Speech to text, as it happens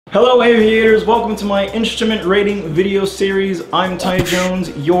Hello aviators, welcome to my instrument rating video series. I'm Ty Jones,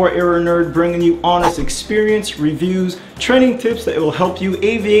 your AeroNerd, bringing you honest experience, reviews, training tips that will help you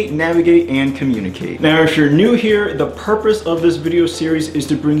aviate, navigate, and communicate. Now if you're new here, the purpose of this video series is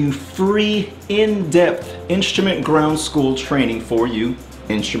to bring you free, in-depth instrument ground school training for you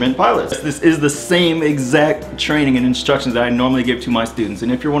instrument pilots. This is the same exact training and instructions that I normally give to my students.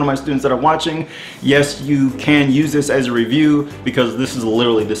 And if you're one of my students that are watching, yes, you can use this as a review because this is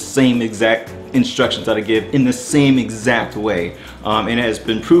literally the same exact instructions that I give in the same exact way. And it has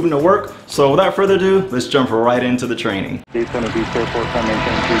been proven to work. So without further ado, let's jump right into the training. It's going to be Air Force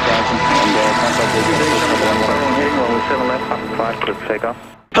maintain 3000 and contact with 5 take off.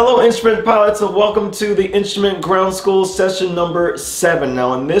 Hello instrument pilots, and welcome to the Instrument Ground School session number 7.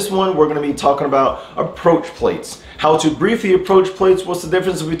 Now in this one we're going to be talking about approach plates. How to brief the approach plates, what's the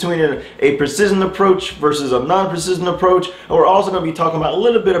difference between a precision approach versus a non-precision approach, and we're also going to be talking about a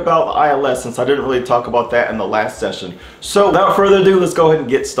little bit about the ILS since I didn't really talk about that in the last session. So without further ado, let's go ahead and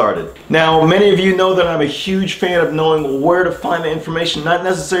get started. Now many of you know that I'm a huge fan of knowing where to find the information, not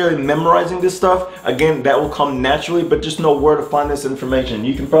necessarily memorizing this stuff. Again, that will come naturally, but just know where to find this information.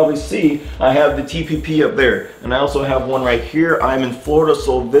 You can probably see I have the TPP up there, and I also have one right here. I'm in Florida,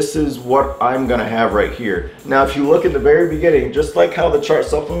 so this is what I'm gonna have right here. Now if you look at the very beginning, just like how the chart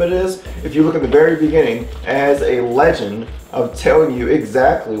supplement is, if you look at the very beginning, it has a legend of telling you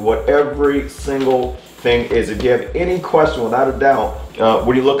exactly what every single thing is. If you have any question, without a doubt,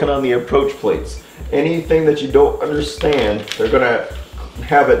 when you're looking on the approach plates, anything that you don't understand, they're gonna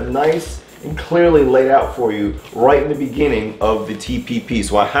have it nice and clearly laid out for you right in the beginning of the TPP.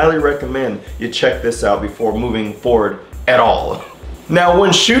 So I highly recommend you check this out before moving forward at all. Now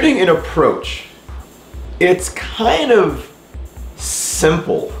when shooting an approach, it's kind of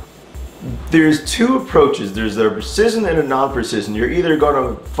simple. There's two approaches. There's a precision and a non-precision. You're either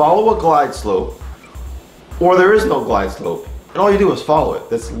going to follow a glide slope or there is no glide slope. And all you do is follow it.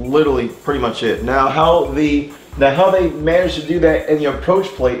 That's literally pretty much it. Now how they manage to do that in the approach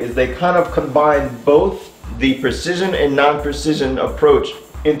plate is they kind of combine both the precision and non-precision approach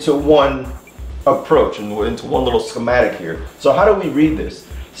into one approach and into one little schematic here. So how do we read this?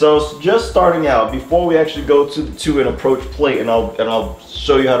 So just starting out, before we actually go to an approach plate, and I'll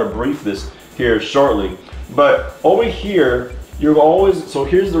show you how to brief this here shortly. But over here, you're always, so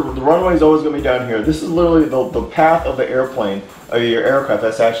here's the runway is always going to be down here. This is literally the path of the airplane, of your aircraft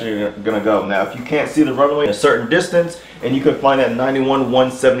that's actually going to go. Now if you can't see the runway a certain distance, and you can find that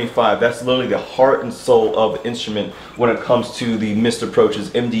 91-175, that's literally the heart and soul of the instrument when it comes to the missed approaches,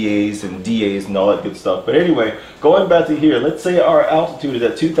 MDAs and DAs and all that good stuff. But anyway, going back to here, let's say our altitude is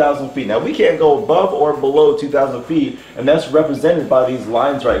at 2,000 feet. Now we can't go above or below 2,000 feet, and that's represented by these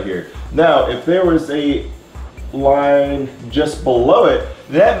lines right here. Now if there was a line just below it,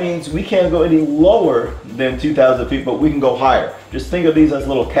 that means we can't go any lower than 2,000 feet, but we can go higher. Just think of these as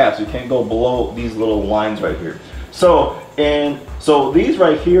little caps. We can't go below these little lines right here. So these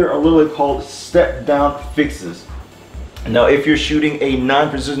right here are literally called step down fixes. Now if you're shooting a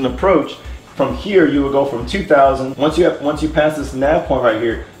non-precision approach, from here you will go from 2,000. Once you pass this nav point right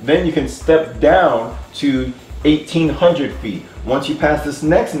here, then you can step down to 1,800 feet. Once you pass this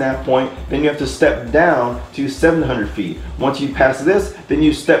next nav point, then you have to step down to 700 feet. Once you pass this, then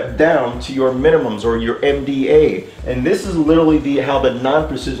you step down to your minimums or your MDA. And this is literally how the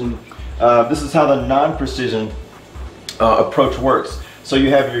non-precision approach works. So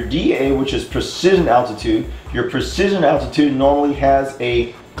you have your DA, which is precision altitude. Your precision altitude normally has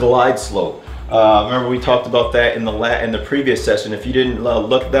a glide slope. Remember we talked about that in the previous session. If you didn't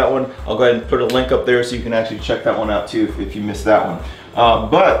look at that one, I'll go ahead and put a link up there so you can actually check that one out too if you missed that one.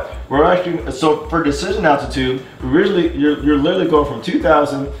 But we're actually, so for decision altitude, originally you're literally going from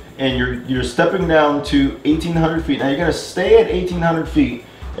 2,000 and you're stepping down to 1,800 feet. Now you're going to stay at 1,800 feet.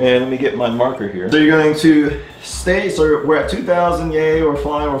 And let me get my marker here. So you're going to stay, so we're at 2,000, yay, we're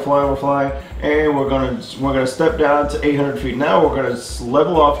flying, and we're gonna step down to 800 feet. Now we're gonna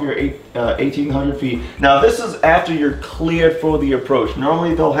level off your 1,800 feet. Now this is after you're cleared for the approach.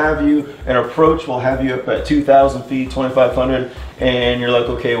 Normally they'll have you, an approach will have you up at 2,000 feet, 2,500, and you're like,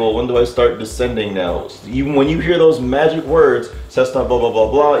 okay, well when do I start descending now? Even when you hear those magic words, Cessna blah blah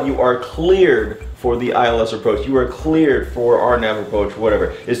blah blah, you are cleared for the ILS approach. You are cleared for RNAV approach,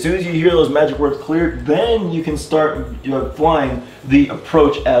 whatever. As soon as you hear those magic words cleared, then you can start flying the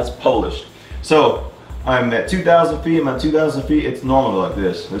approach as published. So I'm at 2,000 feet, I'm at 2,000 feet, it's normally like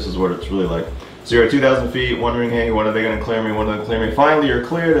this. This is what it's really like. So you're at 2,000 feet, wondering, hey, when are they gonna clear me, when are they gonna clear me? Finally, you're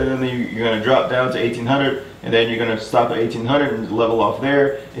cleared, and then you're gonna drop down to 1,800, and then you're gonna stop at 1,800 and level off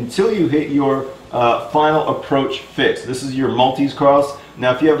there until you hit your final approach fix. This is your Maltese cross.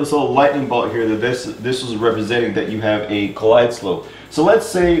 Now if you have this little lightning bolt here, that this is representing that you have a glide slope. So let's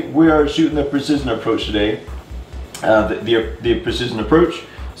say we are shooting the precision approach today, the precision approach.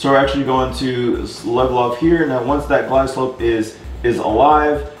 So we're actually going to level off here. Now once that glide slope is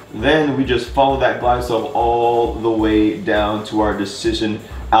alive, then we just follow that glide slope all the way down to our decision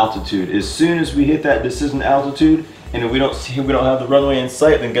altitude. As soon as we hit that decision altitude and we don't have the runway in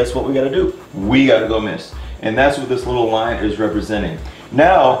sight, then guess what we got to do? We got to go miss. And that's what this little line is representing.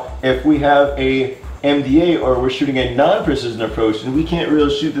 Now, if we have a MDA or we're shooting a non-precision approach, then we can't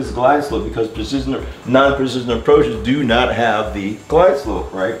really shoot this glide slope because non-precision approaches do not have the glide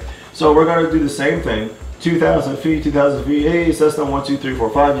slope, right? So we're going to do the same thing. 2,000 feet, hey, Cessna 1, 2, 3, 4,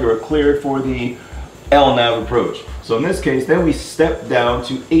 5, you are cleared for the LNAV approach. So in this case, then we step down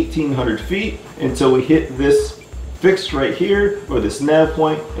to 1,800 feet until we hit this fixed right here, or this nav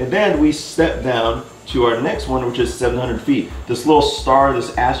point, and then we step down to our next one, which is 700 feet. This little star,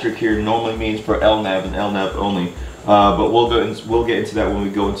 this asterisk here, normally means for LNAV and LNAV only. But we'll get into that when we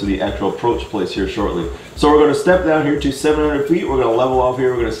go into the actual approach place here shortly. So we're going to step down here to 700 feet. We're going to level off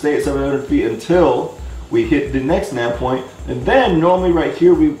here. We're going to stay at 700 feet until we hit the next nav point. And then normally right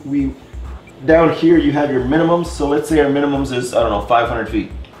here, we down here you have your minimums. So let's say our minimums is, I don't know, 500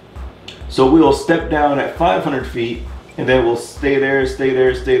 feet. So we will step down at 500 feet and then we'll stay there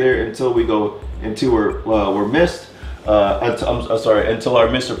until we go until we're missed. Until our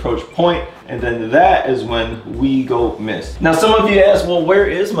missed approach point, and then that is when we go missed. Now some of you ask, well, where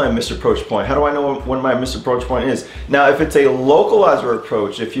is my missed approach point? How do I know when my missed approach point is? Now if it's a localizer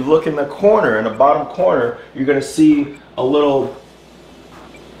approach, if you look in the corner, in the bottom corner, you're going to see a little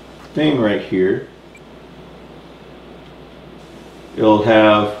thing right here. It'll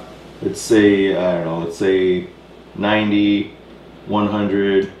have, let's say, I don't know, let's say 90,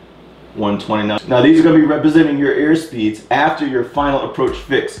 100, 129. Now these are going to be representing your airspeeds after your final approach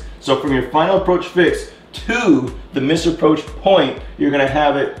fix. So from your final approach fix to the missed approach point, you're going to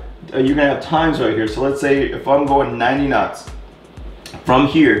have it. You're going to have times right here. So let's say if I'm going 90 knots from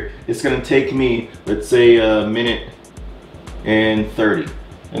here, it's going to take me, let's say, a minute and 30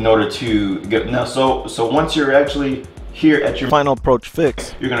 in order to get. Now so once you're actually here at your final approach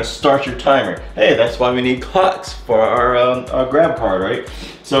fix, you're going to start your timer. Hey, that's why we need clocks for our grab card, right?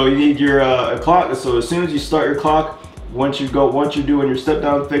 So you need your clock. So as soon as you start your clock, once you're doing your step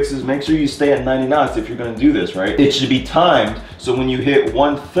down fixes, make sure you stay at 90 knots if you're going to do this, right? It should be timed. So when you hit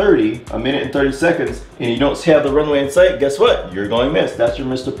 130, a minute and 30 seconds, and you don't have the runway in sight, guess what? You're going missed. That's your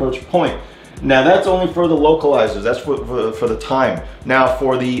missed approach point. Now that's only for the localizers. That's for the time. Now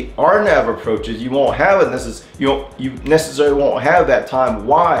for the RNAV approaches, you won't have it. You necessarily won't have that time.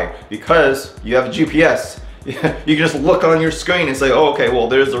 Why? Because you have a GPS. You can just look on your screen and say, oh, okay, well,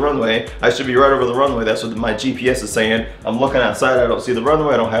 there's the runway. I should be right over the runway. That's what my GPS is saying. I'm looking outside. I don't see the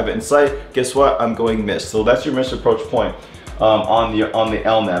runway. I don't have it in sight. Guess what? I'm going missed. So that's your missed approach point on the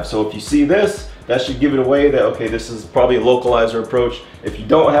LNAV. So if you see this, that should give it away that, okay, this is probably a localizer approach. If you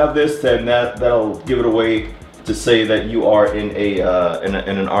don't have this, then that'll give it away to say that you are in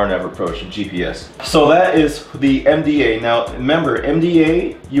an RNAV approach, a GPS. So that is the MDA. Now remember,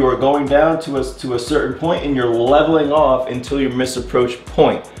 MDA, you are going down to a certain point and you're leveling off until your missed approach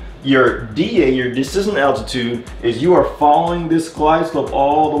point. Your DA, your decision altitude, is you are following this glide slope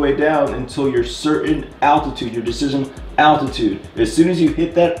all the way down until your certain altitude, your decision altitude. As soon as you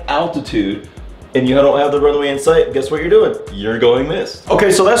hit that altitude, and you don't have the runway in sight, guess what you're doing? You're going missed. Okay,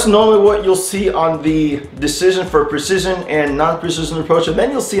 so that's normally what you'll see on the decision for precision and non-precision approach. And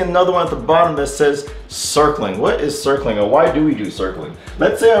then you'll see another one at the bottom that says circling. What is circling, or why do we do circling?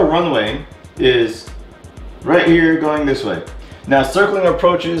 Let's say our runway is right here going this way. Now circling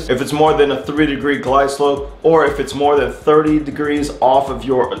approaches, if it's more than a 3-degree glide slope, or if it's more than 30 degrees off of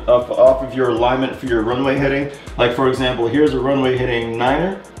your alignment for your runway heading. Like for example, here's a runway heading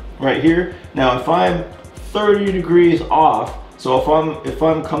 9er. Right here. Now if I'm 30 degrees off, so if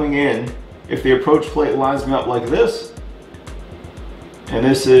I'm coming in, if the approach plate lines me up like this, and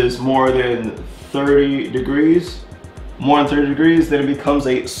this is more than 30 degrees, then it becomes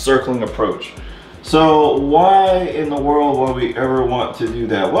a circling approach. So why in the world would we ever want to do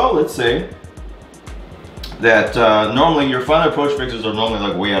that? Well, let's say that normally your final approach fixes are normally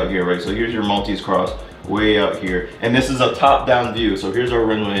like way out here, right? So here's your Maltese cross way out here, and this is a top-down view. So here's our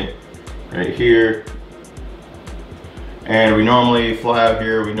runway right here, and we normally fly out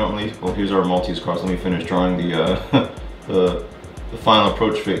here. Well, here's our Maltese cross. Let me finish drawing the the final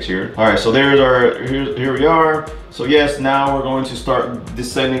approach fix here. All right, so there's our, here we are. So yes, now we're going to start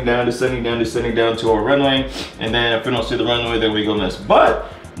descending down to our runway, and then if we don't see the runway, then we go miss.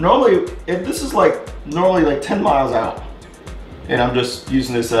 But normally, if this is like normally like 10 miles out, and I'm just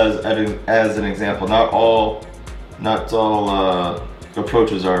using this as an example. Not all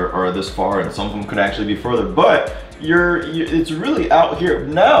approaches are this far, and some of them could actually be further, but it's really out here.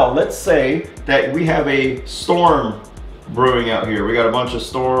 Now let's say that we have a storm brewing out here. We got a bunch of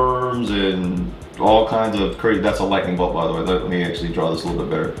storms and all kinds of crazy. That's a lightning bolt, by the way. Let me actually draw this a little bit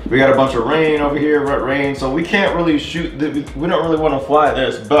better. We got a bunch of rain over here, rain, so we can't really shoot. We don't really want to fly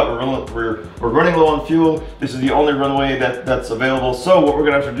this, but we're running low on fuel. This is the only runway that's available. So what we're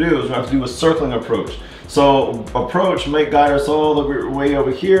gonna have to do is we have to do a circling approach. So approach may guide us all the way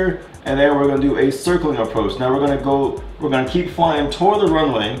over here, and then we're gonna do a circling approach. Now we're gonna keep flying toward the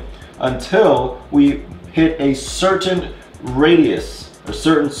runway until we hit a certain radius, a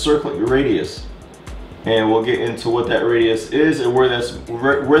certain circling radius. And we'll get into what that radius is, and where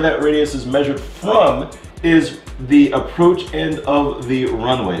that radius is measured from is the approach end of the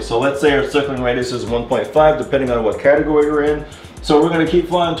runway. So let's say our circling radius is 1.5, depending on what category we're in. So we're going to keep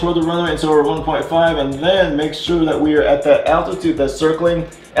flying toward the runway until we're 1.5, and then make sure that we are at that altitude, that circling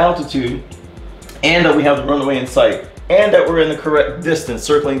altitude, and that we have the runway in sight, and that we're in the correct distance,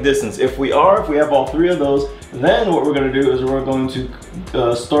 circling distance. If we have all three of those, then what we're going to do is we're going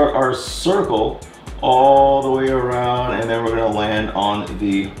to start our circle all the way around, and then we're going to land on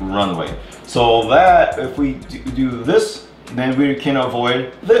the runway. So that if we do this, then we can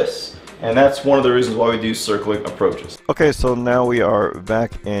avoid this. And that's one of the reasons why we do circling approaches. Okay, so now we are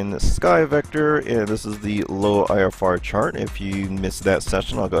back in Sky Vector, and this is the low IFR chart. If you missed that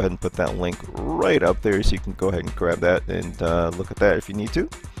session, I'll go ahead and put that link right up there so you can go ahead and grab that and look at that if you need to.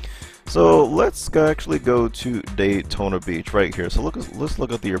 So let's actually go to Daytona Beach right here. So let's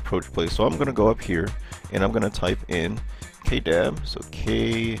look at the approach place. So I'm going to go up here and I'm going to type in KDAB. So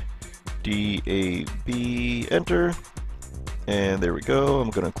KDAB, enter. And there we go.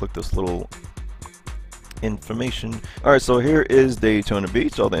 I'm going to click this little information. Alright, so here is Daytona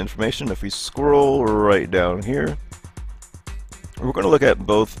Beach, all the information. If we scroll right down here, we're going to look at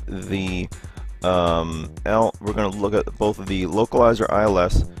both the we're going to look at both of the localizer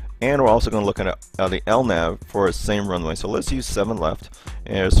ILS, and we're also going to look at the LNAV for the same runway. So let's use 7 left.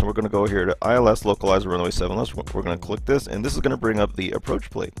 And so we're going to go here to ILS localizer runway 7 left. We're going to click this, and this is going to bring up the approach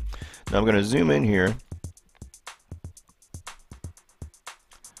plate. Now I'm going to zoom in here.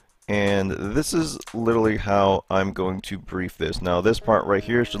 And this is literally how I'm going to brief this. Now this part right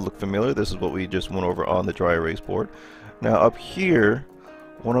here should look familiar. This is what we just went over on the dry erase board. Now up here,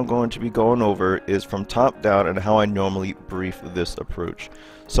 what I'm going to be going over is from top down and how I normally brief this approach.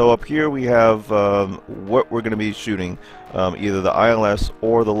 So up here we have what we're going to be shooting, either the ILS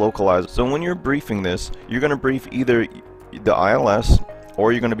or the localizer. So when you're briefing this, you're going to brief either the ILS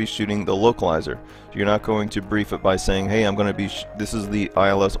or you're going to be shooting the localizer. You're not going to brief it by saying, hey, I'm going to be this is the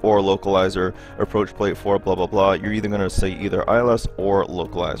ILS or localizer approach plate for blah blah blah. You're either going to say either ILS or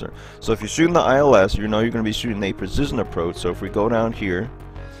localizer. So if you're shooting the ILS, you know you're going to be shooting a precision approach. So if we go down here,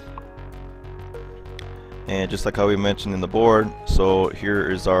 and just like how we mentioned in the board, so here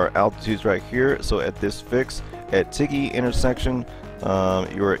is our altitudes right here. So at this fix at Tiggy intersection,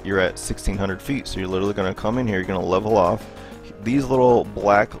 you're at 1,600 feet. So you're literally going to come in here, you're going to level off. These little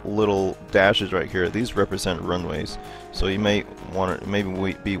black little dashes right here, these represent runways. So you may want to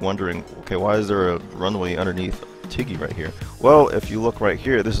maybe be wondering, okay, why is there a runway underneath Tiggy right here? Well, if you look right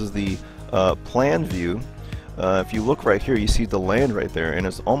here, this is the plan view. If you look right here, you see the land right there, and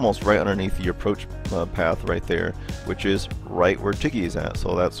it's almost right underneath the approach path right there, which is right where Tiggy is at.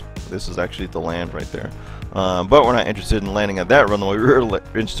 So this is actually the land right there. But we're not interested in landing at that runway. We're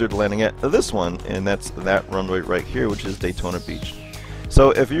interested in landing at this one, and that's that runway right here, which is Daytona Beach.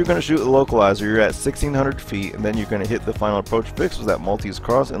 So if you're going to shoot the localizer, you're at 1,600 feet, and then you're going to hit the final approach fix with that Maltese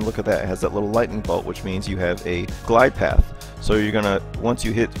cross, and look at that, it has that little lightning bolt, which means you have a glide path. So you're going to, once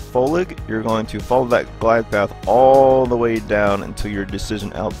you hit FOLIG, you're going to follow that glide path all the way down until your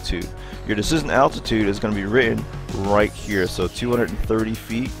decision altitude. Your decision altitude is going to be written right here, so 230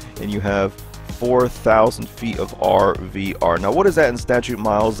 feet, and you have 4,000 feet of RVR. Now what is that in statute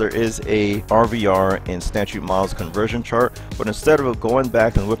miles? There is a RVR and statute miles conversion chart, but instead of going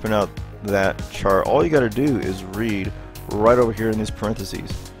back and whipping out that chart, all you got to do is read right over here in these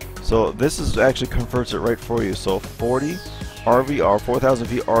parentheses. So this is actually converts it right for you. So 40 RVR, 4,000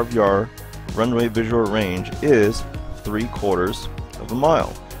 feet RVR runway visual range is 3/4 of a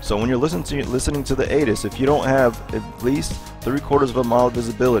mile. So when you're listening to the ATIS, if you don't have at least 3/4 of a mile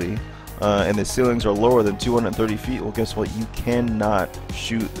visibility, and the ceilings are lower than 230 feet, well, guess what? You cannot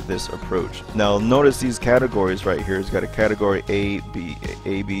shoot this approach. Now notice these categories right here. It's got a category A,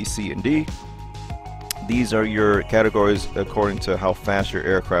 B, C, and D. These are your categories according to how fast your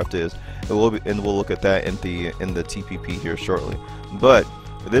aircraft is. and we'll look at that in the TPP here shortly. But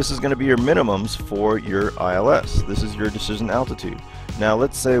this is going to be your minimums for your ILS. This is your decision altitude. Now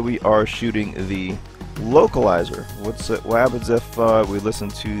let's say we are shooting the localizer. What happens if we listen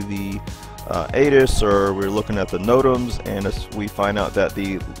to the ATIS, or we're looking at the NOTAMs, and we find out that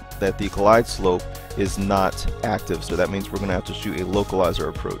the glide slope is not active? So that means we're going to have to shoot a localizer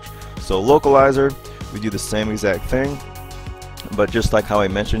approach. So localizer, we do the same exact thing, but just like how I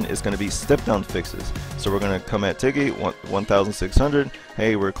mentioned, it's going to be step down fixes. So we're going to come at Tiggy 1600.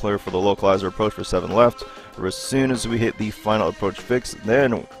 Hey, we're clear for the localizer approach for 7 left. Or as soon as we hit the final approach fix,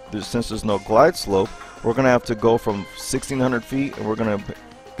 then since there's no glide slope, we're going to have to go from 1600 feet, and we're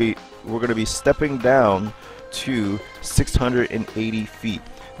going to be stepping down to 680 feet.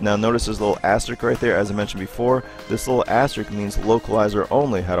 Now notice this little asterisk right there. As I mentioned before, this little asterisk means localizer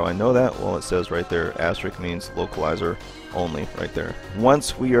only. How do I know that? Well, it says right there, asterisk means localizer only right there.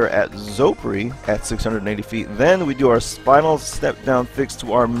 Once we are at Zopri at 680 feet, then we do our final step down fix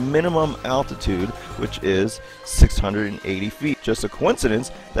to our minimum altitude, which is 680 feet. Just a coincidence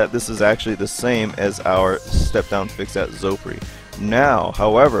that this is actually the same as our step down fix at Zopri. Now,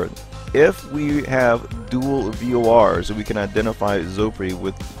 however, if we have dual VORs, we can identify Zopri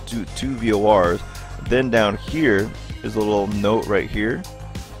with two VORs. Then down here is a little note right here.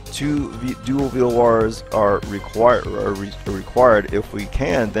 Dual VORs are required. If we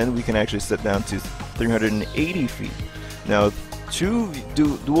can, then we can actually set down to 380 feet. Now,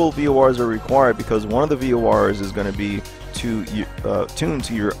 dual VORs are required because one of the VORs is going to be tuned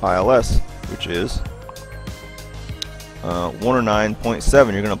to your ILS, which is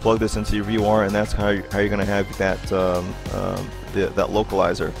 109.7. You're going to plug this into your VOR, and that's how you're going to have that that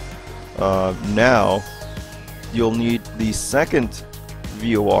localizer. Now you'll need the second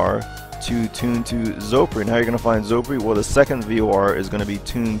VOR to tune to Zopri. And how you're going to find Zopri? Well, the second VOR is going to be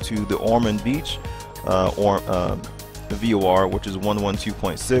tuned to the Ormond Beach VOR, which is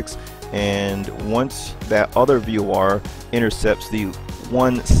 112.6, and once that other VOR intercepts the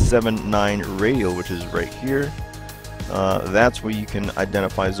 179 radial, which is right here, that's where you can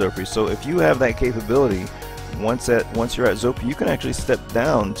identify Zopri. So if you have that capability, once you're at Zopri, you can actually step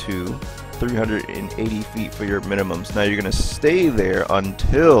down to 380 feet for your minimums. Now you're going to stay there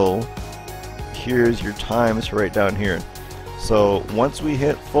until, here's your times right down here. So once we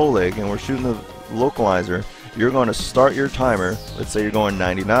hit full leg and we're shooting the localizer, you're going to start your timer. Let's say you're going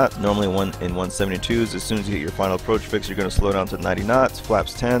 90 knots, normally in 172s. As soon as you hit your final approach fix, you're going to slow down to 90 knots,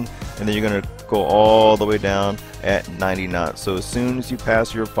 flaps 10, and then you're going to go all the way down at 90 knots. So as soon as you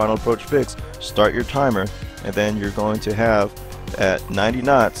pass your final approach fix, start your timer, and then you're going to have at 90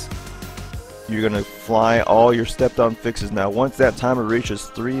 knots, you're going to fly all your step down fixes. Now once that timer reaches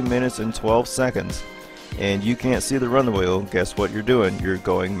 3 minutes and 12 seconds and you can't see the runway, well, guess what you're doing? You're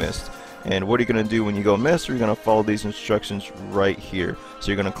going missed. And what are you going to do when you go missed? You're going to follow these instructions right here. So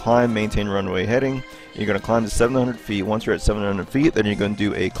you're going to climb, maintain runway heading. You're going to climb to 700 feet. Once you're at 700 feet, then you're going to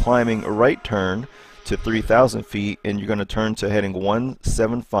do a climbing right turn to 3,000 feet, and you're going to turn to heading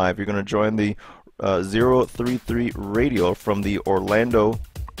 175. You're going to join the 033 radial from the Orlando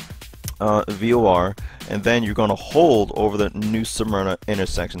VOR, and then you're going to hold over the New Smyrna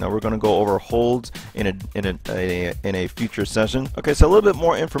intersection. Now we're going to go over holds in a future session. Okay, so a little bit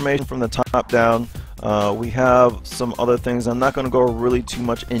more information from the top down. We have some other things. I'm not going to go really too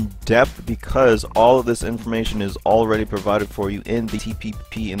much in depth because all of this information is already provided for you in the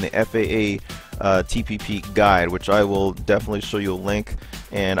TPP, in the FAA TPP guide, which I will definitely show you a link,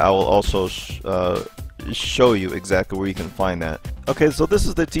 and I will also show you exactly where you can find that. Okay, so this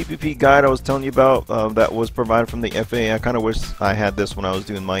is the TPP guide I was telling you about that was provided from the FAA. I kind of wish I had this when I was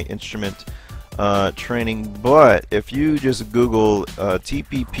doing my instrument training, but if you just Google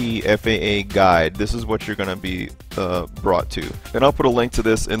TPP FAA guide, this is what you're going to be brought to. And I'll put a link to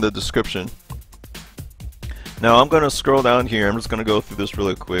this in the description. Now I'm going to scroll down here. I'm just going to go through this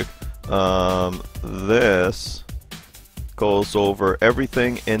really quick. This goes over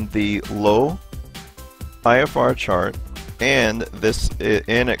everything in the low IFR chart, and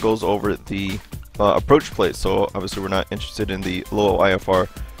it goes over the approach plate. So obviously we're not interested in the low IFR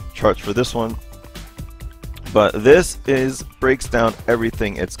charts for this one, but this breaks down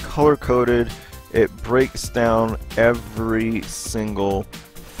everything. It's color coded. It breaks down every single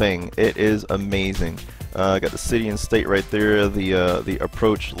thing. It is amazing. Got the city and state right there, the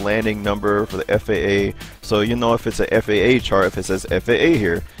approach landing number for the FAA. So you know if it's a FAA chart, if it says FAA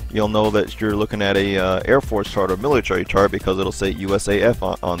here, you'll know that you're looking at a Air Force chart or military chart because it'll say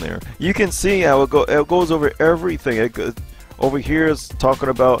USAF on there. You can see how it goes over everything. Over here is talking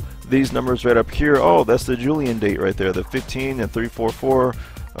about these numbers right up here. Oh, that's the Julian date right there, the 15 and 344.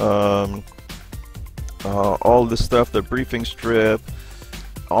 all this stuff, the briefing strip,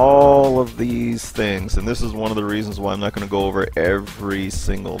 all of these things. And this is one of the reasons why I'm not going to go over every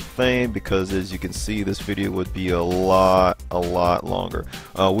single thing, because as you can see, this video would be a lot longer.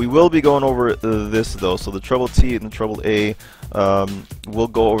 We will be going over this though, so the trouble T and the trouble A, we'll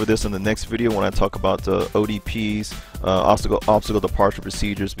go over this in the next video when I talk about the ODPs, obstacle departure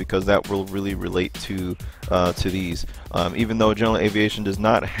procedures, because that will really relate to these. Even though general aviation does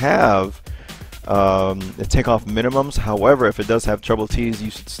not have the takeoff minimums, however, if it does have trouble T's,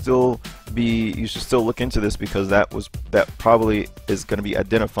 you should still look into this, because that probably is going to be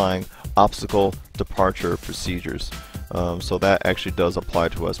identifying obstacle departure procedures. So that actually does apply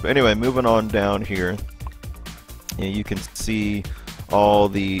to us. But anyway, moving on down here, you can see all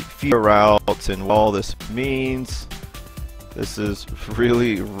the feeder routes and what all this means. This is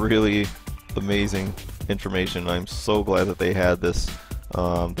really amazing information. I'm so glad that they had this,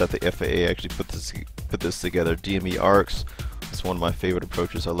 that the FAA actually put this together. DME arcs, it's one of my favorite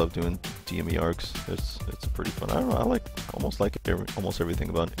approaches. I love doing DME arcs. It's pretty fun. I don't know, I almost like almost everything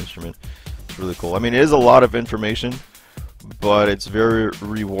about an instrument. It's really cool. I mean, it is a lot of information, but it's very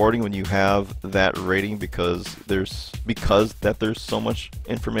rewarding when you have that rating, because there's so much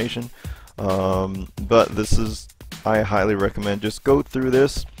information. But this is, I highly recommend, just go through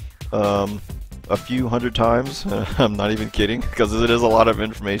this a few hundred times. I'm not even kidding, because it is a lot of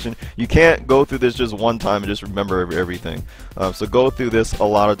information. You can't go through this just one time and just remember everything. So go through this a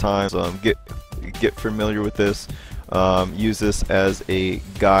lot of times. Get familiar with this. Use this as a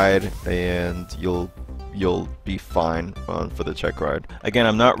guide, and you'll be fine for the check ride. Again,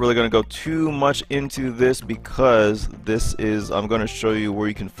 I'm not really going to go too much into this, because this is, I'm going to show you where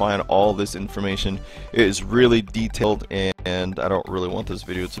you can find all this information. It is really detailed, and I don't really want this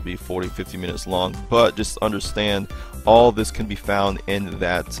video to be 40-50 minutes long, but just understand all this can be found in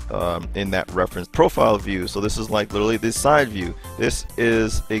that reference profile view. So this is like literally this side view. This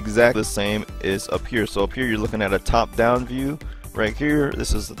is exactly the same as up here. So up here you're looking at a top-down view. Right here,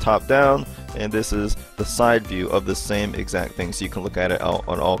 this is the top down, and this is the side view of the same exact thing, so you can look at it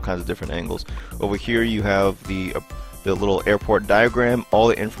on all kinds of different angles. Over here you have the little airport diagram. All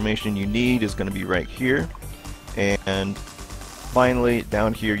the information you need is going to be right here. And finally,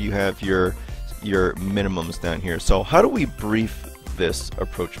 down here you have your minimums down here. So how do we brief this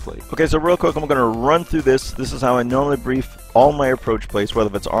approach plate? Okay, so real quick, I'm going to run through this. This is how I normally brief all my approach plates,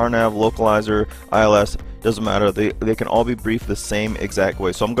 whether it's RNAV, localizer, ILS, doesn't matter. They can all be briefed the same exact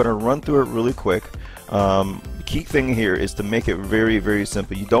way. So I'm going to run through it really quick. The key thing here is to make it very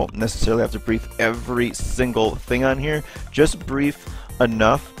simple. You don't necessarily have to brief every single thing on here. Just brief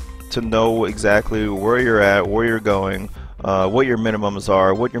enough to know exactly where you're at, where you're going, what your minimums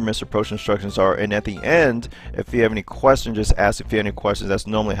are, what your missed approach instructions are, and at the end, if you have any questions, just ask if you have any questions. That's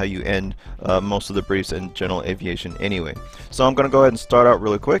normally how you end most of the briefs in general aviation anyway. So I'm going to go ahead and start out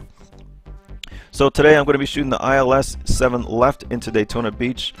really quick. So today I'm going to be shooting the ILS 7 left into Daytona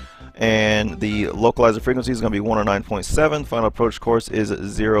Beach, and the localizer frequency is going to be 109.7. Final approach course is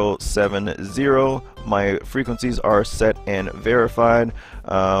 070. My frequencies are set and verified.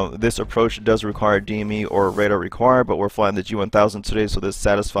 This approach does require DME or radar required, but we're flying the G1000 today, so this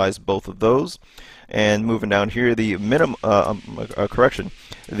satisfies both of those. And moving down here, the minimum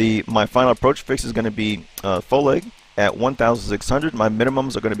my final approach fix is going to be full leg at 1,600. My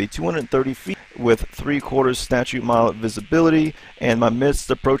minimums are going to be 230 feet with 3/4 statute mile visibility, and my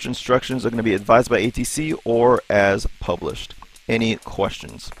missed approach instructions are going to be advised by ATC or as published. Any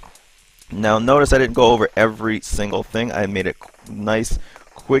questions? Now notice I didn't go over every single thing. I made it nice,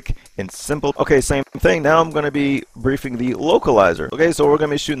 quick, and simple. Okay, same thing. Now I'm going to be briefing the localizer. Okay, so we're going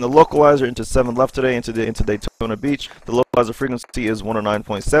to be shooting the localizer into 7 left today into Daytona Beach. The localizer frequency is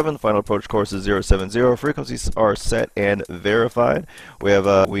 109.7. Final approach course is 070. Frequencies are set and verified. We have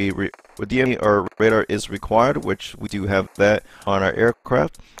DME or radar is required, which we do have that on our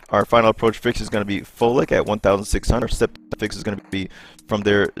aircraft. Our final approach fix is going to be FOLIC at 1,600. Our step fix is going to be from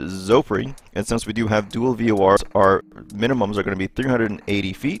their Zopri, and since we do have dual VORs, our minimums are going to be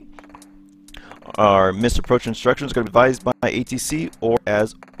 380 feet. Our missed approach instructions are going to be advised by ATC or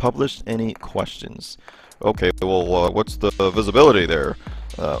as published. Any questions? Okay, well, what's the visibility there?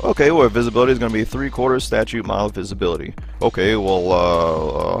 Okay, well, visibility is going to be 3/4 statute mile visibility. Okay,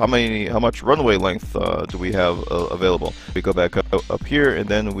 well, how much runway length do we have available? We go back up here, and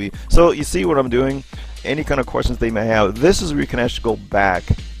then so you see what I'm doing? Any kind of questions they may have, this is where you can actually go back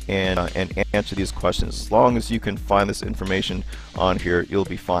and answer these questions. As long as you can find this information on here, you'll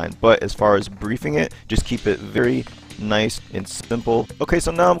be fine. But as far as briefing it, just keep it very nice and simple. Okay,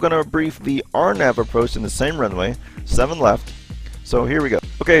 so now I'm going to brief the RNAV approach in the same runway, 7 left. So here we go.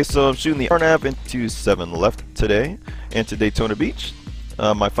 Okay, so I'm shooting the AeroNerd into 7 left today, and to Daytona Beach.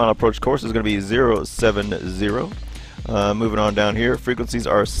 My final approach course is going to be 070. Moving on down here, frequencies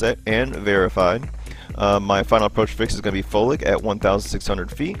are set and verified. My final approach fix is going to be FOLIC at 1,600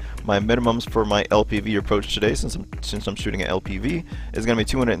 feet. My minimums for my LPV approach today, since I'm shooting at LPV, is going to be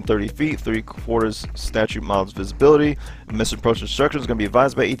 230 feet, 3/4 statute miles visibility. Missed approach instructions is going to be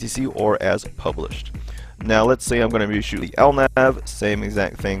advised by ATC or as published. Now let's say I'm going to be shooting the LNAV, same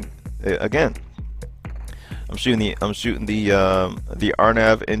exact thing again. I'm shooting the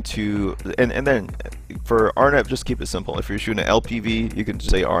RNAV into, and then for RNAV, just keep it simple. If you're shooting an LPV, you can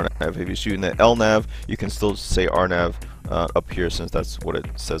just say RNAV. If you're shooting the LNAV, you can still say RNAV up here, since that's what it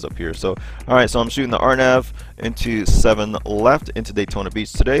says up here. So alright, so I'm shooting the RNAV into 7 left into Daytona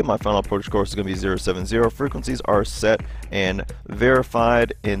Beach today. My final approach course is going to be 070. Frequencies are set and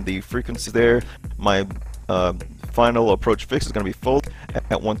verified in the frequency there. My final approach fix is going to be full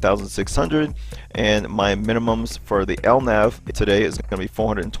at 1,600, and my minimums for the LNAV today is going to be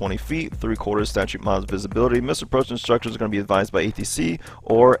 420 feet, 3/4 statute miles visibility. Missed approach instructions are going to be advised by ATC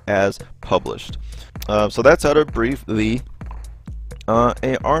or as published. So that's how to brief the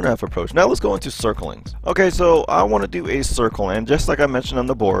RNAV approach. Now let's go into circling. Okay, so I want to do a circle, and just like I mentioned on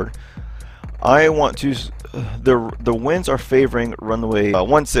the board, I want to the winds are favoring runway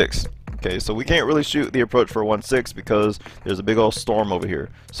 16. Okay, so we can't really shoot the approach for 16 because there's a big old storm over here.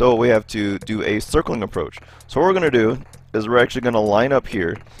 So we have to do a circling approach. So what we're going to do is we're actually going to line up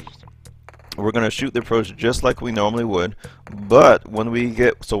here. We're going to shoot the approach just like we normally would, but when we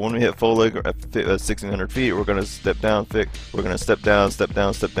hit FOLIC at 1,600 feet, we're going to step down, we're going to step down, step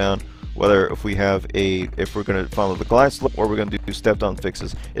down, step down. Whether if we're going to follow the glide slope or we're going to do step down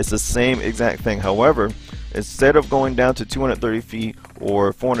fixes, it's the same exact thing. However, instead of going down to 230 feet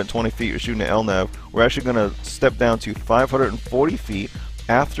or 420 feet, you're shooting an LNAV, we're actually going to step down to 540 feet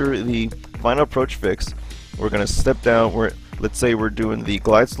after the final approach fix. We're going to step down. Let's say we're doing the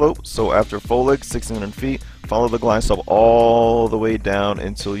glide slope. So after FOLIC 1,600 feet, follow the glide slope all the way down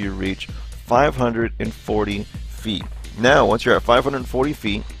until you reach 540 feet. Now, once you're at 540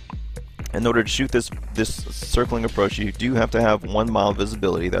 feet, in order to shoot this circling approach, you do have to have 1 mile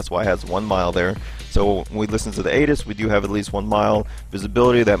visibility. That's why it has 1 mile there. So when we listen to the ATIS, we do have at least 1 mile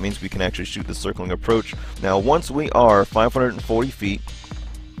visibility. That means we can actually shoot the circling approach. Now once we are 540 feet,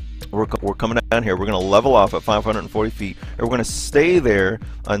 we're coming down here. We're going to level off at 540 feet, and we're going to stay there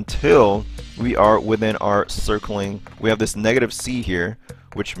until we are within our circling. We have this -C here,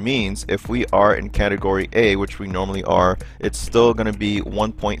 which means if we are in category A, which we normally are, it's still going to be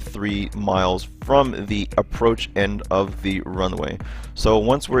 1.3 miles from the approach end of the runway. So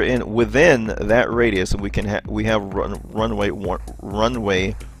once we're within that radius, and we have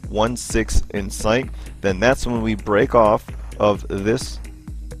runway 16 in sight, then that's when we break off of this.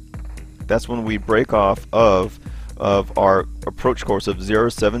 That's when we break off of our approach course of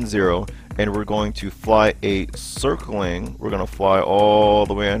 070. And we're going to fly a circling. We're going to fly all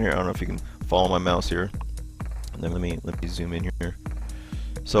the way on here. I don't know if you can follow my mouse here. And then let me zoom in here.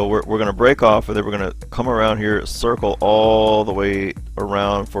 So we're going to break off, and then we're going to come around here, circle all the way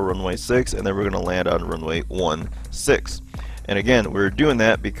around for runway 6, and then we're going to land on runway 16. And again, we're doing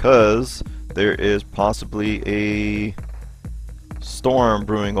that because there is possibly a storm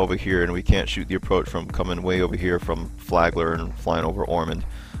brewing over here, and we can't shoot the approach from coming way over here from Flagler and flying over Ormond.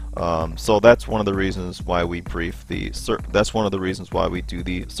 So that's one of the reasons why we brief that's one of the reasons why we do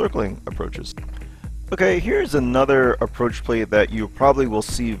the circling approaches. Okay, here's another approach plate that you probably will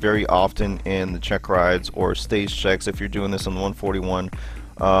see very often in the check rides or stage checks if you're doing this on 141,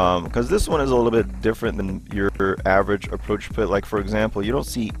 because this one is a little bit different than your average approach plate. Like for example, you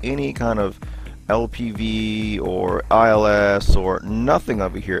don't see any kind of LPV or ILS or nothing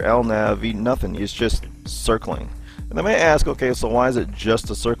over here, LNAV, nothing. It's just circling. And they may ask, okay, so why is it just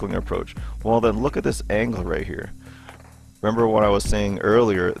a circling approach? Well, then look at this angle right here. Remember what I was saying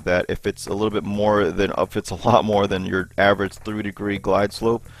earlier, that if it's a little bit more than, if it's a lot more than your average 3-degree glide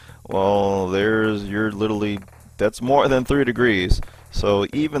slope, well, that's more than 3 degrees. So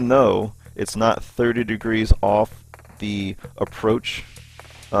even though it's not 30 degrees off the approach,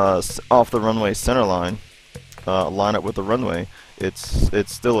 off the runway center line, line up with the runway, it's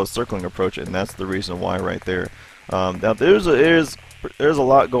still a circling approach, and that's the reason why right there. Now there's a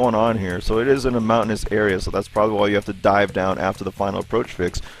lot going on here, so it is in a mountainous area, so that's probably why you have to dive down after the final approach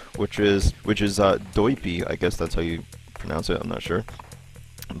fix, which is Doipi, I guess that's how you pronounce it, I'm not sure.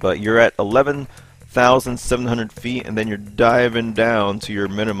 But you're at 11,700 feet, and then you're diving down to your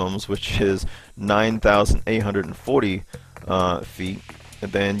minimums, which is 9,840 feet.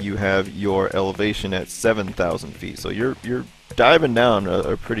 and then you have your elevation at 7,000 feet. So you're diving down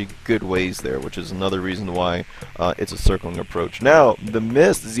a pretty good ways there, which is another reason why it's a circling approach. Now the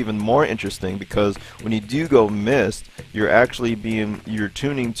mist is even more interesting, because when you do go mist, you're actually you're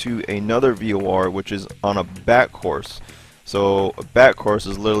tuning to another VOR, which is on a back course. So a back course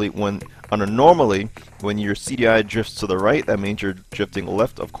is literally normally when your CDI drifts to the right, that means you're drifting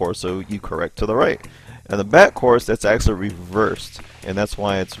left, of course, so you correct to the right. And the back course, that's actually reversed, and that's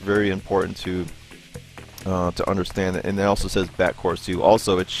why it's very important to understand that. And it also says back course too.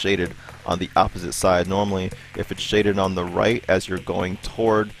 Also, it's shaded on the opposite side. Normally, if it's shaded on the right as you're going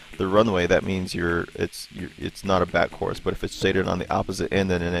toward the runway, that means it's not a back course. But if it's shaded on the opposite end,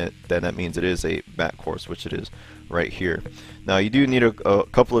 then that means it is a back course, which it is right here. Now you do need a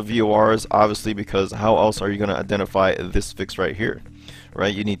couple of VORs, obviously, because how else are you going to identify this fix right here?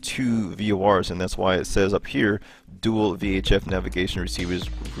 Right? You need 2 VORs, and that's why it says up here, dual VHF navigation receivers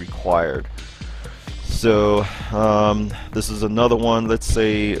required. So this is another one. Let's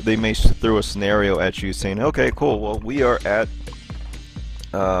say they may throw a scenario at you saying, okay, cool, well, we are at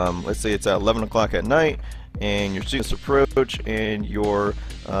let's say it's at 11 o'clock at night, and you're shooting this approach, and your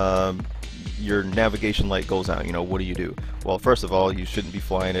navigation light goes out. You know, what do you do? Well, first of all, you shouldn't be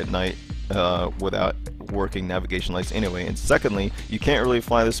flying at night without working navigation lights anyway, and secondly, you can't really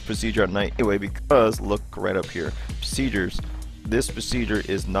fly this procedure at night anyway, because look right up here, procedures. This procedure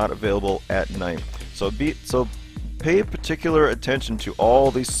is not available at night. So pay particular attention to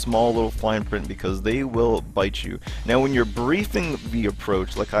all these small little fine print, because they will bite you. Now when you're briefing the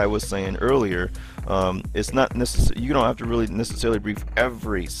approach, like I was saying earlier, it's not necessary. You don't have to really necessarily brief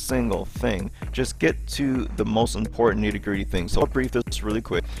every single thing. Just get to the most important nitty-gritty things. So I'll brief this really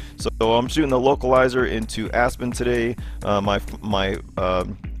quick. So I'm shooting the localizer into Aspen today. My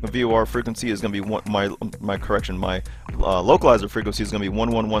VOR frequency is going to be my localizer frequency is going to be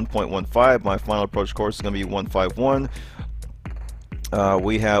 111.15. My final approach course is going to be 151.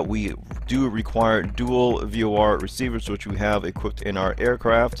 We do require dual VOR receivers, which we have equipped in our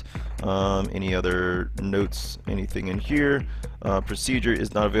aircraft. Any other notes, anything in here? Procedure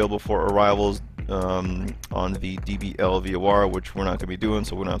is not available for arrivals on the DBL VOR, which we're not going to be doing,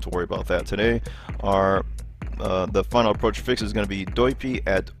 so we don't have to worry about that today. The final approach fix is going to be DOIPI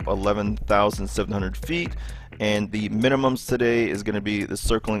at 11,700 feet, and the minimums today is going to be the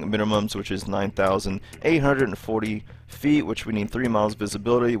circling minimums, which is 9,840 feet, which we need 3 miles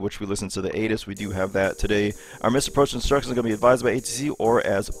visibility, which we listen to the ATIS. We do have that today. Our missed approach instructions are going to be advised by ATC or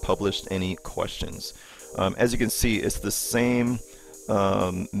as published. Any questions? As you can see, it's the same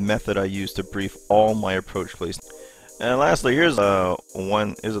method I use to brief all my approach plates. And lastly, here's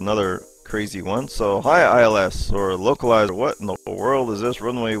another crazy one. So hi ILS or localizer, what in the world is this?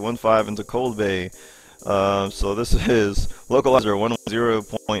 Runway 15 into Cold Bay. So this is localizer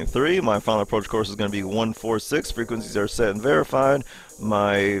 110.3. My final approach course is going to be 146. Frequencies are set and verified.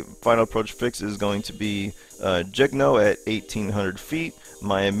 My final approach fix is going to be JEGNO at 1,800 feet.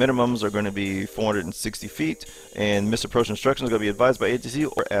 My minimums are going to be 460 feet, and missed approach instructions are going to be advised by ATC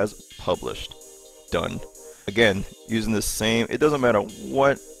or as published. Done. Again, using the same, it doesn't matter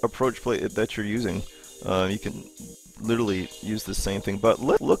what approach plate that you're using, you can literally use the same thing. But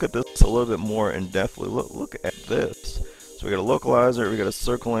let's look at this a little bit more in depth. Look at this. So we got a localizer, we got a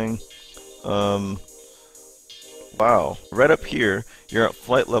circling. Wow, right up here, you're at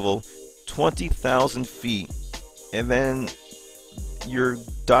flight level 20,000 feet, and then you're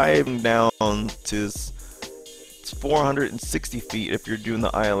diving down to 460 feet if you're doing the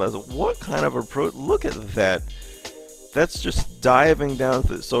ILS. What kind of approach? Look at that. That's just diving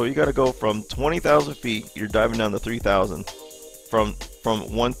down. So you got to go from 20,000 feet. You're diving down to 3,000 from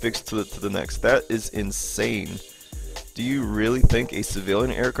one fix to the next. That is insane. Do you really think a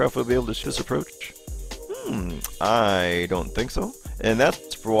civilian aircraft would be able to shoot this approach? I don't think so. And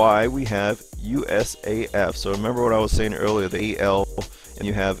that's why we have USAF. So remember what I was saying earlier, the AL, and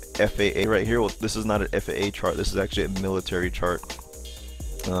you have FAA right here. Well, this is not an FAA chart. This is actually a military chart.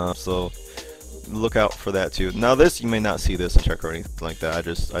 So look out for that too. Now this, you may not see this in check or anything like that. I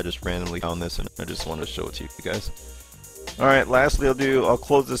just randomly found this and I just wanted to show it to you guys. Alright, lastly I'll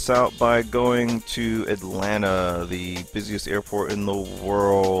close this out by going to Atlanta, the busiest airport in the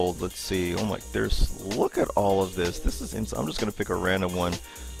world. Let's see. Oh my, look at all of this. This is insane. I'm just gonna pick a random one.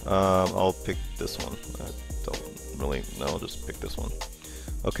 I'll pick this one. I don't really know, I'll just pick this one.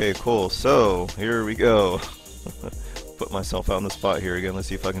 Okay, cool. So here we go. Put myself out on the spot here again. Let's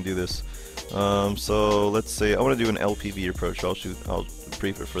see if I can do this. So let's say I want to do an LPV approach. I'll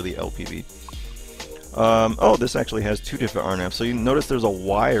brief it for the LPV. Oh, this actually has two different RNAVs. So you notice there's a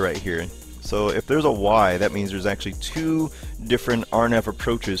Y right here. So if there's a Y, that means there's actually two different RNAV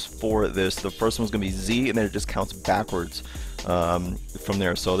approaches for this. The first one's going to be Z, and then it just counts backwards from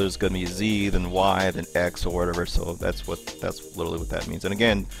there. So there's going to be Z, then Y, then X, or whatever. So that's literally what that means. And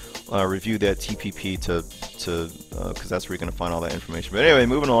again, review that TPP because that's where you're going to find all that information. But anyway,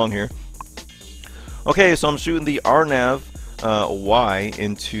 moving along here. Okay, so I'm shooting the RNAV Y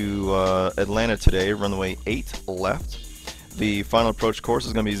into Atlanta today, runway 8 left. The final approach course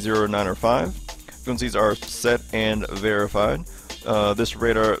is going to be 095. Frequencies are set and verified.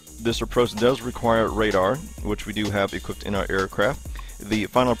 This approach does require radar, which we do have equipped in our aircraft. The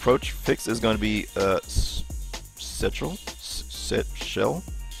final approach fix is going to be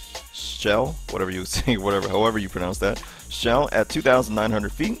shell, whatever you say, however you pronounce that, shell at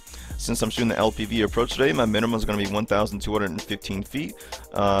 2,900 feet. Since I'm shooting the LPV approach today, my minimum is going to be 1,215 feet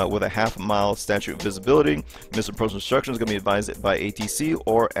with a half-mile statute visibility. Missed approach instruction is going to be advised by ATC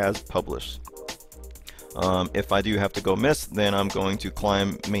or as published. If I do have to go miss, then I'm going to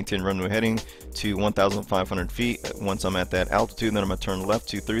climb, maintain runway heading to 1,500 feet. Once I'm at that altitude, then I'm going to turn left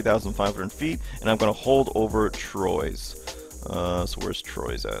to 3,500 feet, and I'm going to hold over Troy's. So where's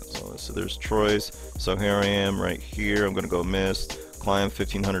Troy's at? So there's Troy's. So here I am right here. I'm going to go missed, climb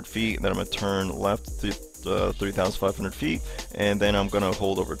 1,500 feet, and then I'm going to turn left to 3,500 feet, and then I'm going to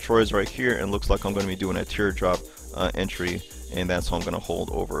hold over Troy's right here, and it looks like I'm going to be doing a teardrop entry, and that's how I'm going to hold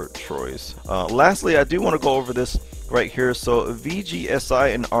over Troy's. Lastly, I do want to go over this right here. So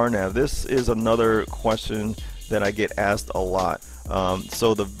VGSI and RNAV, this is another question that I get asked a lot.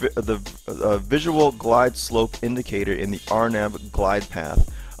 So the visual glide slope indicator in the RNAV glide path,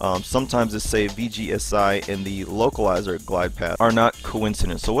 sometimes it say VGSI and the localizer glide path are not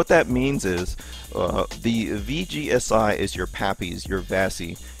coincident. So what that means is the VGSI is your PAPIs, your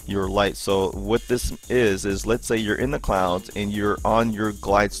VASI, your light. So what this is let's say you're in the clouds and you're on your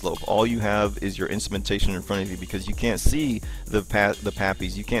glide slope. All you have is your instrumentation in front of you because you can't see the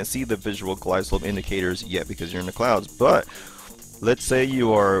PAPIs, you can't see the visual glide slope indicators yet because you're in the clouds. But let's say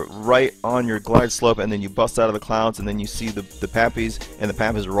you are right on your glide slope and then you bust out of the clouds and then you see the PAPIs, and the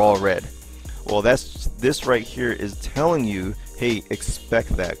PAPIs are all red. Well, this right here is telling you, hey, expect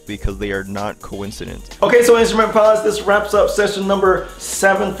that, because they are not coincident. Okay, so instrument pilots, this wraps up session number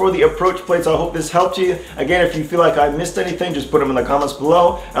 7 for the approach plates. I hope this helped you. Again, if you feel like I missed anything, just put them in the comments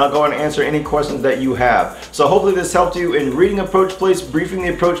below, and I'll go and answer any questions that you have. So hopefully this helped you in reading approach plates, briefing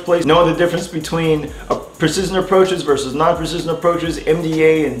the approach plates, knowing the difference between precision approaches versus non-precision approaches,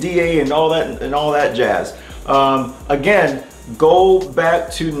 MDA and DA, and all that jazz. Again, go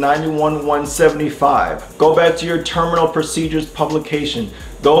back to 91-175. Go back to your terminal procedures publication.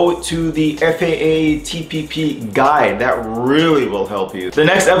 Go to the FAA TPP guide. That really will help you. The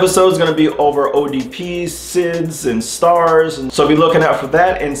next episode is going to be over ODPs, SIDS, and stars. And so be looking out for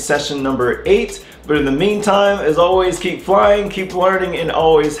that in session number 8. But in the meantime, as always, keep flying, keep learning, and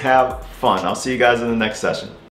always have fun. I'll see you guys in the next session.